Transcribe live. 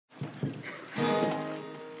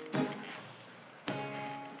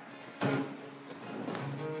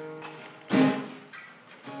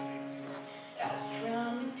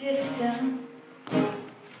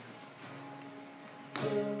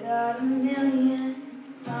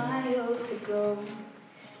go,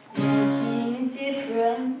 making a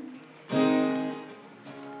difference.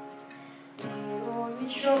 The only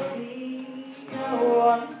trophy I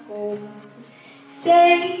want to hold is the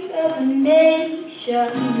state of the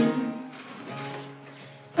nation.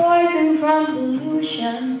 It's poison from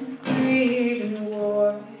pollution, greed and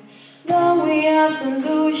war. No, we have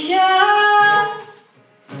solutions,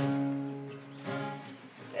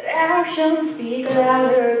 but actions speak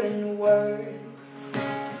louder than words.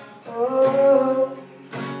 Oh,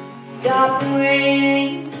 stop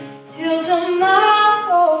waiting till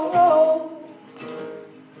tomorrow.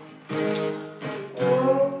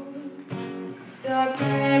 Oh, stop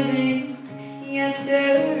living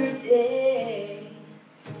yesterday.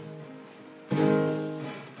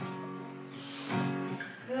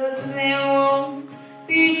 'Cause there won't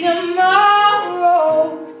be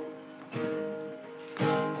tomorrow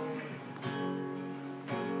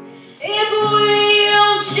if we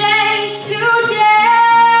don't change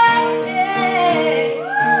today.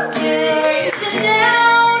 Generation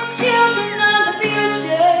now, children of the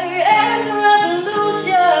future, as a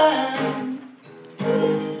revolution.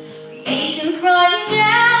 Creation's crying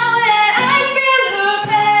out, and I feel her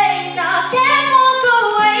pain. I can't walk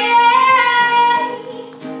away.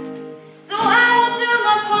 So I will do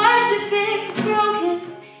my part to fix what's broken.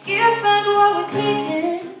 Give back what we're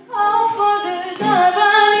taking, all for the dawn of a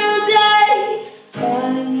new day.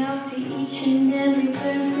 Calling out to each and every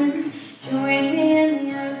person, join me in the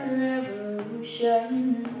earth revolution.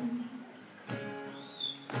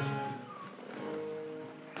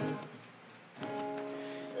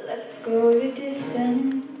 Let's go the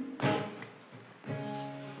distance.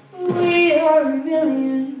 We are a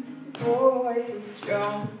million voices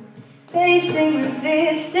strong, facing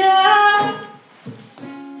resistance.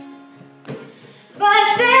 But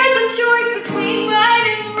there's a choice between right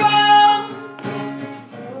and wrong.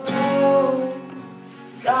 Oh,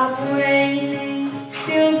 stop waiting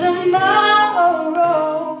till tomorrow.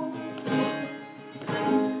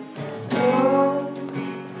 Oh,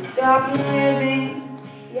 stop living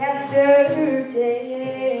yesterday.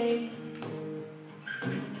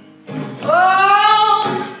 Oh,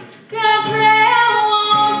 'cause there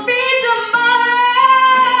won't be tomorrow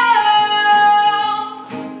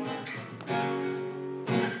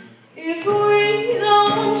if we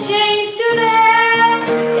don't change today.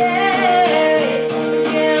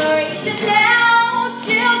 Generation now,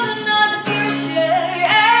 children of the future,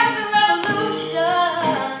 as the revolution.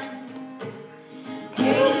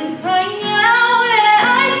 Nations crying out, and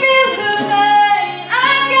I feel her pain. I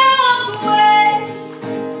can't walk away.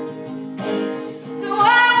 So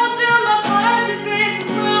I will do my part to fix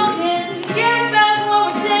what's broken. Give back what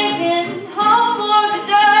we're taking, hope for the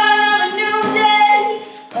dawn of a new day.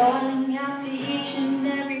 Calling out to each and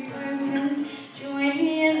every person, join me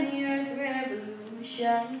in the earth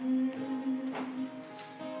revolution.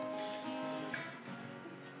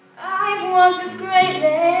 I've walked this great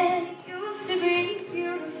land. It used to be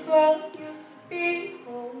beautiful, used to be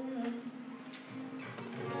home.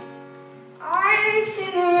 I've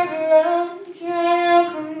seen the river run dry, now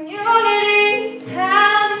communities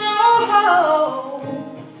have no hope.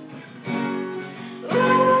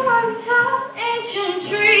 Ooh, I saw ancient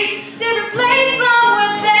trees, they replaced them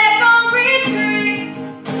with their concrete trees.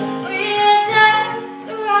 We have dance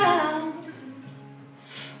around,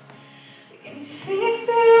 we can fix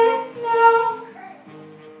it now.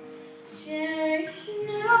 Generation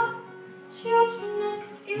now, children of the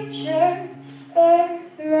future, earth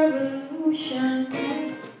revolution.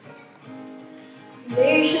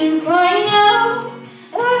 Nations crying out,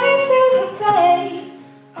 I feel the pain,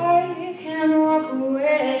 I can't walk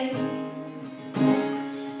away.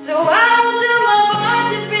 So I will do my part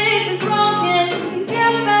to fix what's broken.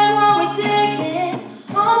 Give back what we're taking,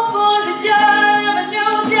 hope for the dawn of a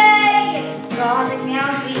new day. Calling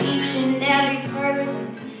out to each and every person,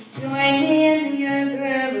 join me in the earth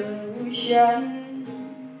revolution.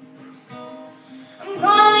 I'm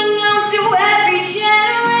calling out to every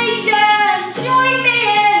generation, join me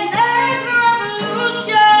in earth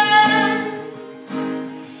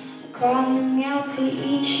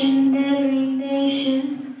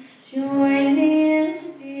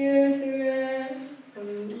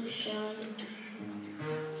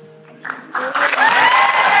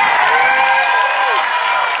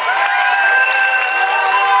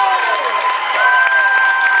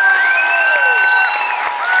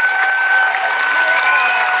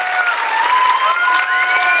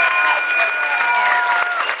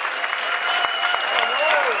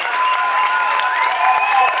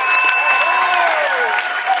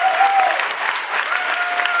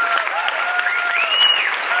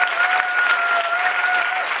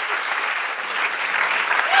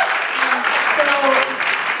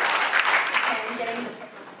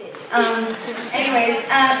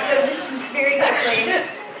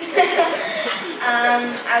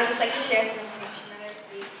like to share some information that I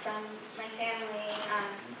received from my family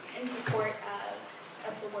in support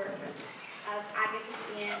of the work of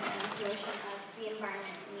advocacy and promotion of the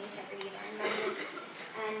environment and the integrity of our environment.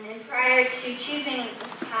 And prior to choosing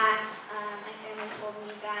this path, my family told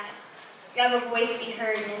me that you have a voice to be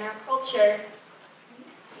heard, and in our culture,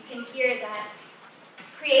 you can hear that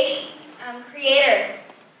Creator,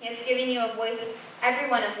 He has given you a voice,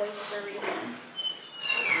 everyone a voice for a reason.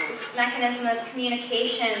 This mechanism of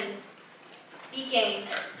communication, speaking,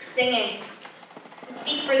 singing, to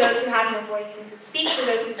speak for those who have no voice and to speak for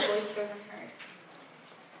those whose voice goes unheard.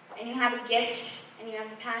 And you have a gift and you have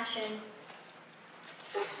a passion,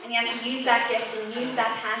 and you have to use that gift and use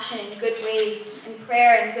that passion in good ways, in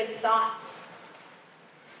prayer and good thoughts.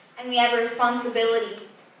 And we have a responsibility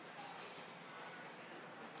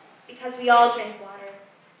because we all drink water.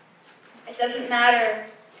 It doesn't matter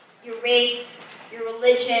your race, your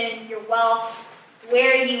religion, your wealth,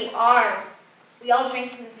 where you are. We all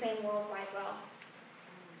drink from the same worldwide well.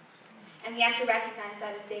 And we have to recognize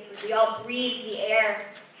that as sacred. We all breathe the air.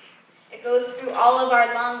 It goes through all of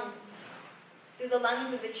our lungs, through the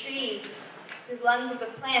lungs of the trees, through the lungs of the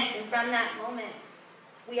plants, and from that moment,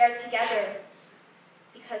 we are together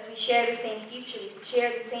because we share the same future, we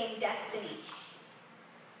share the same destiny.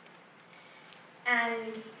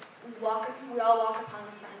 And we all walk upon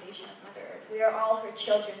this foundation of Mother Earth. We are all her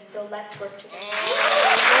children, so let's work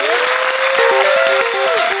together.